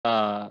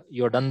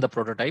you're done the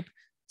prototype,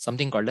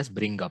 something called as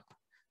bring up.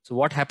 So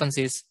what happens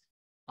is,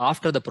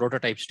 after the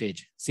prototype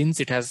stage, since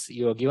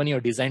you're given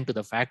your design to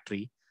the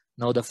factory,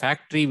 now the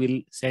factory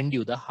will send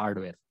you the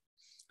hardware.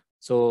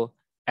 So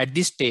at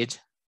this stage,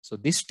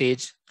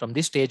 from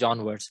this stage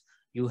onwards,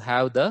 you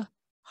have the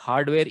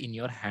hardware in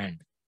your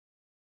hand.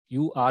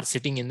 You are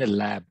sitting in the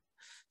lab.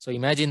 So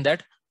imagine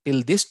that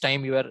till this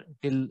time,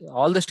 till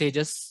all the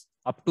stages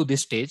up to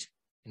this stage,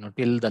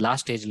 till the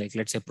last stage, like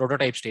let's say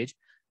prototype stage,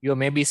 you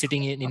may be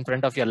sitting in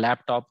front of your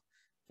laptop.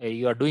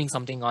 You are doing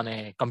something on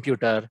a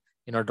computer,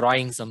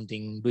 drawing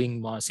something,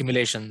 doing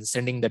simulations,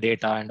 sending the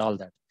data and all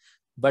that.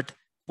 But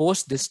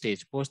post this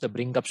stage, post the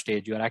bring up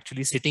stage, you are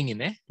actually sitting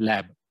in a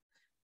lab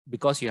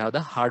because you have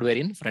the hardware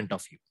in front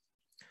of you.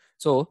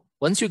 So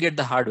once you get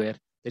the hardware,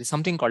 there is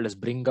something called as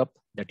bring up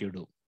that you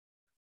do.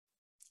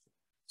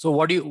 So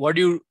what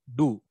do you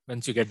do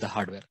once you get the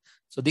hardware?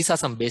 So these are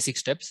some basic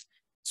steps.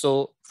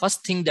 So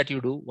first thing that you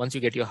do once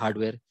you get your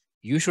hardware,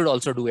 you should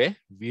also do a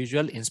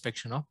visual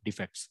inspection of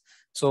defects.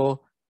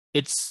 So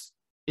it's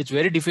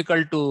very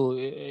difficult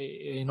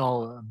to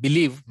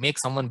make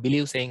someone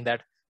believe saying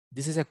that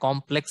this is a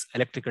complex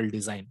electrical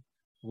design.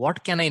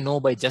 What can I know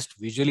by just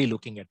visually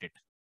looking at it?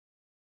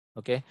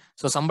 Okay,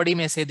 so somebody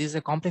may say this is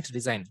a complex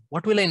design.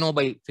 What will I know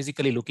by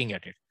physically looking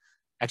at it?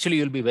 Actually,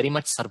 you'll be very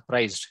much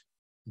surprised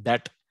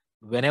that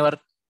whenever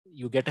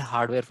you get a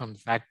hardware from the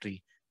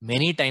factory,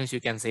 many times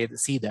you can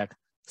see that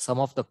some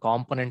of the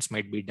components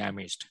might be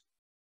damaged.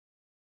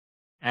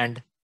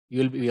 And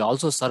you'll be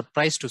also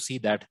surprised to see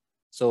that.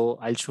 So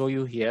I'll show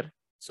you here.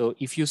 So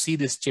if you see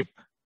this chip,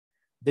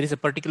 there is a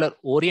particular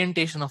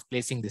orientation of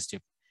placing this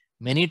chip.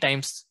 Many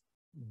times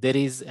there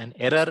is an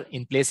error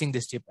in placing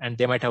this chip, and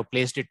they might have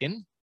placed it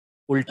in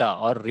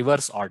ulta or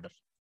reverse order.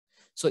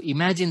 So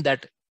imagine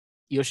that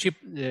your chip,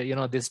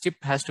 this chip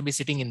has to be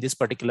sitting in this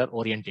particular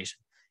orientation.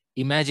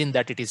 Imagine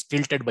that it is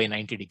tilted by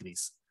 90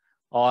 degrees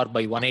or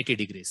by 180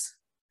 degrees.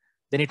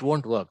 Then it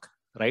won't work,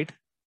 right?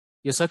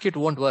 Your circuit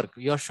won't work.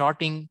 You're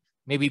shorting,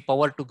 maybe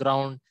power to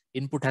ground,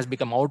 input has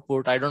become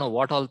output. I don't know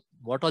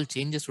what all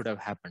changes would have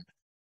happened.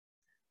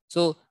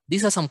 So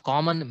these are some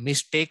common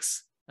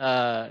mistakes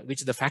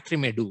which the factory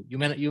may do.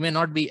 You may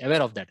not be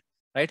aware of that,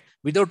 right?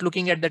 Without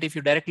looking at that, if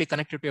you directly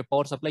connect it to a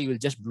power supply, you will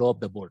just blow up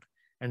the board.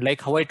 And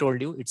like how I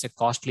told you, it's a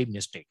costly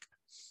mistake.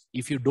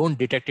 If you don't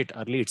detect it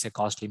early, it's a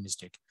costly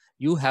mistake.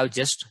 You have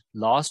just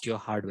lost your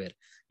hardware.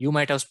 You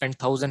might have spent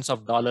thousands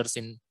of dollars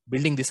in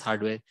building this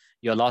hardware.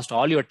 You lost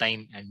all your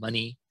time and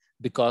money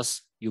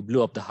because you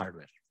blew up the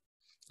hardware.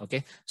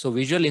 Okay, so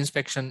visual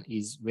inspection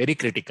is very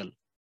critical.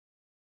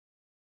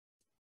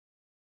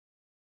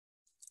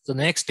 So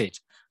the next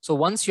stage. So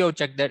once you have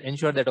checked that,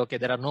 ensure that, okay,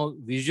 there are no,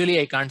 visually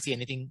I can't see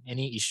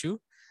any issue.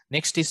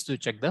 Next is to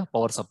check the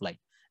power supply.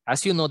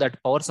 As you know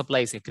that power supply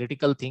is a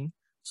critical thing.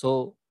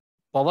 So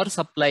power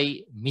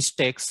supply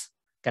mistakes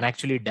can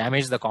actually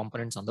damage the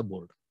components on the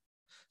board.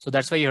 So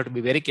that's why you have to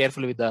be very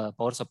careful with the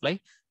power supply.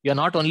 You're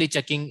not only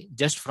checking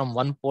just from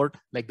one port,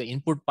 like the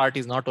input part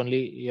is not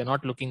only, you're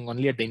not looking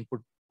only at the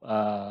input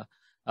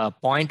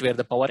point where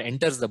the power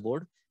enters the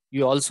board.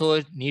 You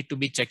also need to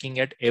be checking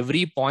at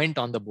every point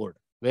on the board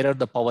where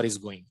the power is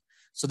going.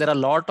 So there are a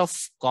lot of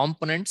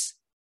components,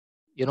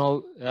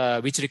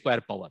 which require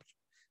power.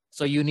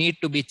 So you need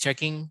to be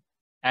checking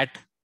at,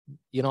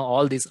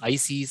 all these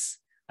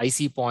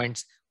IC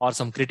points or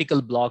some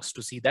critical blocks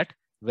to see that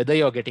whether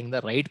you're getting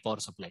the right power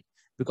supply.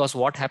 Because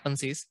what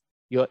happens is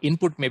your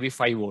input may be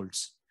 5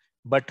 volts,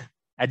 but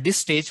at this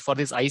stage for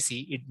this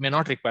IC, it may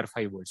not require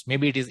 5 volts.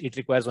 Maybe it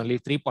requires only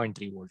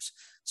 3.3 volts.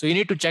 So you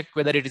need to check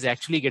whether it is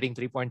actually getting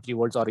 3.3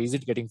 volts or is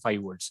it getting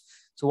 5 volts.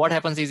 So what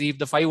happens is if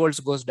the 5 volts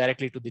goes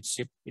directly to this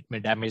chip, it may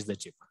damage the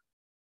chip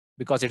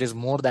because it is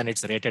more than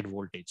its rated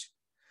voltage.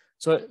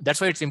 So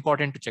that's why it's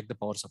important to check the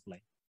power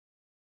supply.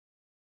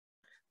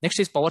 Next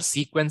is power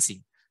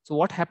sequencing. So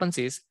what happens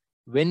is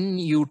when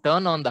you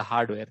turn on the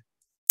hardware,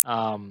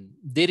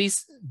 there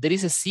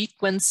is a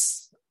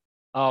sequence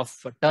of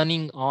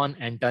turning on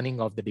and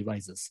turning off the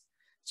devices.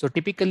 So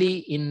typically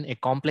in a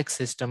complex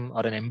system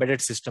or an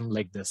embedded system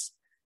like this,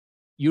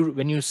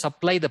 when you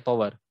supply the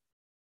power,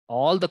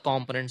 all the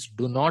components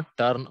do not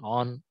turn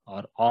on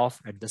or off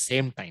at the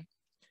same time.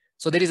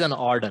 So there is an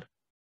order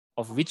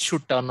of which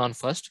should turn on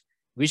first,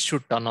 which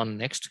should turn on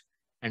next,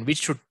 and which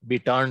should be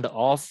turned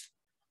off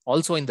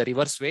also in the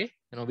reverse way,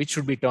 which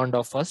should be turned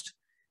off first.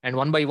 And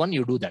one by one,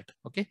 you do that.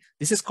 Okay,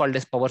 this is called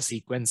as power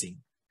sequencing.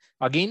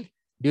 Again,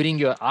 during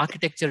your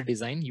architecture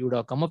design, you would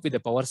have come up with a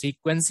power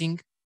sequencing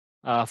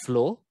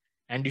flow,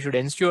 and you should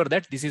ensure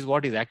that this is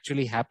what is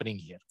actually happening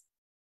here.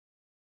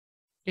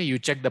 Okay, you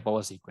check the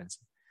power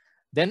sequencing.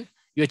 Then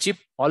your chip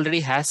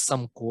already has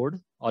some code,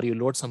 or you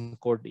load some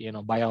code,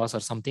 BIOS or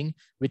something,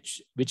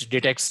 which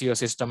detects your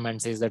system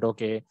and says that,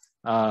 okay,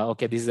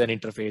 this is an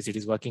interface, it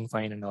is working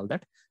fine and all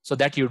that. So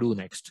that you do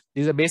next.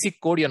 This is a basic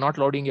code. You're not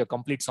loading your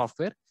complete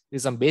software. This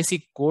is some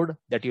basic code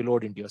that you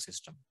load into your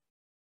system.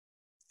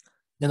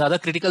 Then the other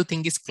critical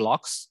thing is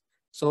clocks.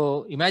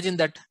 So imagine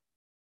that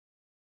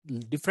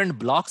different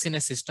blocks in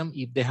a system,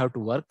 if they have to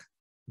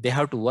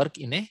work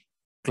in a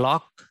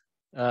clock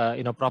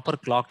proper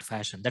clocked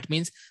fashion. That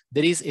means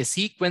there is a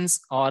sequence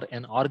or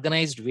an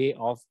organized way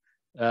of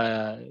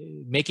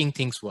making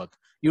things work.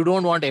 You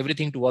don't want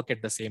everything to work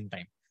at the same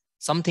time.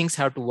 Some things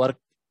have to work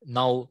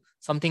now,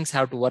 some things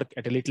have to work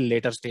at a little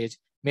later stage.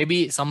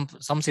 Maybe some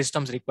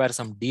systems require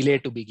some delay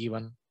to be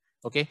given.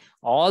 Okay,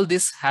 all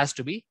this has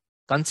to be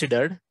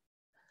considered,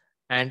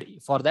 and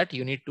for that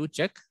you need to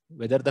check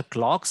whether the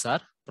clocks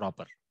are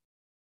proper.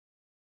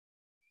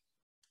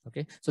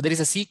 Okay, so there is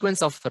a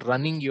sequence of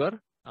running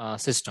your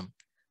system.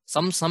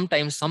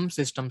 Sometimes some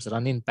systems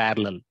run in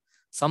parallel.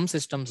 Some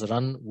systems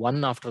run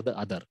one after the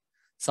other.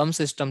 Some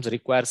systems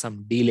require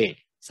some delay,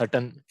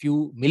 certain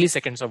few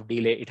milliseconds of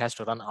delay. It has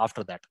to run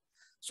after that.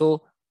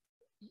 So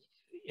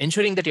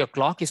ensuring that your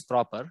clock is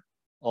proper,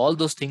 all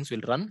those things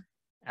will run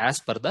as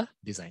per the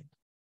design.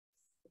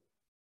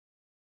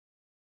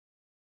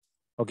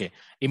 Okay,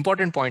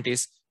 important point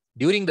is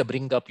during the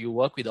bring up, you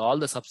work with all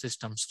the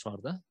subsystems for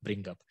the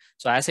bring up.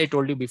 So as I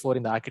told you before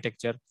in the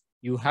architecture,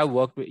 you have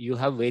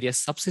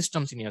various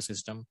subsystems in your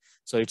system.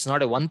 So it's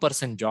not a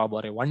one-person job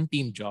or a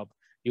one-team job.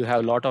 You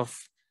have a lot of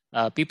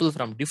people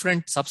from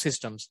different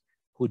subsystems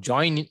who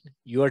join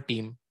your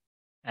team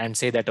and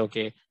say that,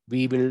 okay,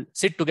 we will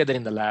sit together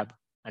in the lab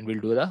and we'll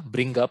do the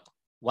bring up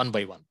one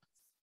by one,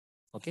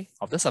 okay,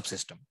 of the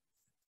subsystem.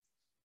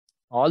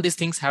 All these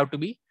things have to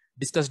be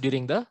discussed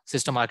during the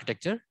system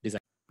architecture design.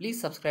 Please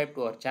subscribe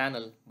to our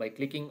channel by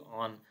clicking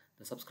on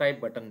the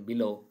subscribe button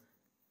below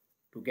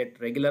to get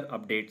regular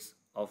updates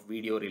of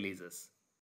video releases.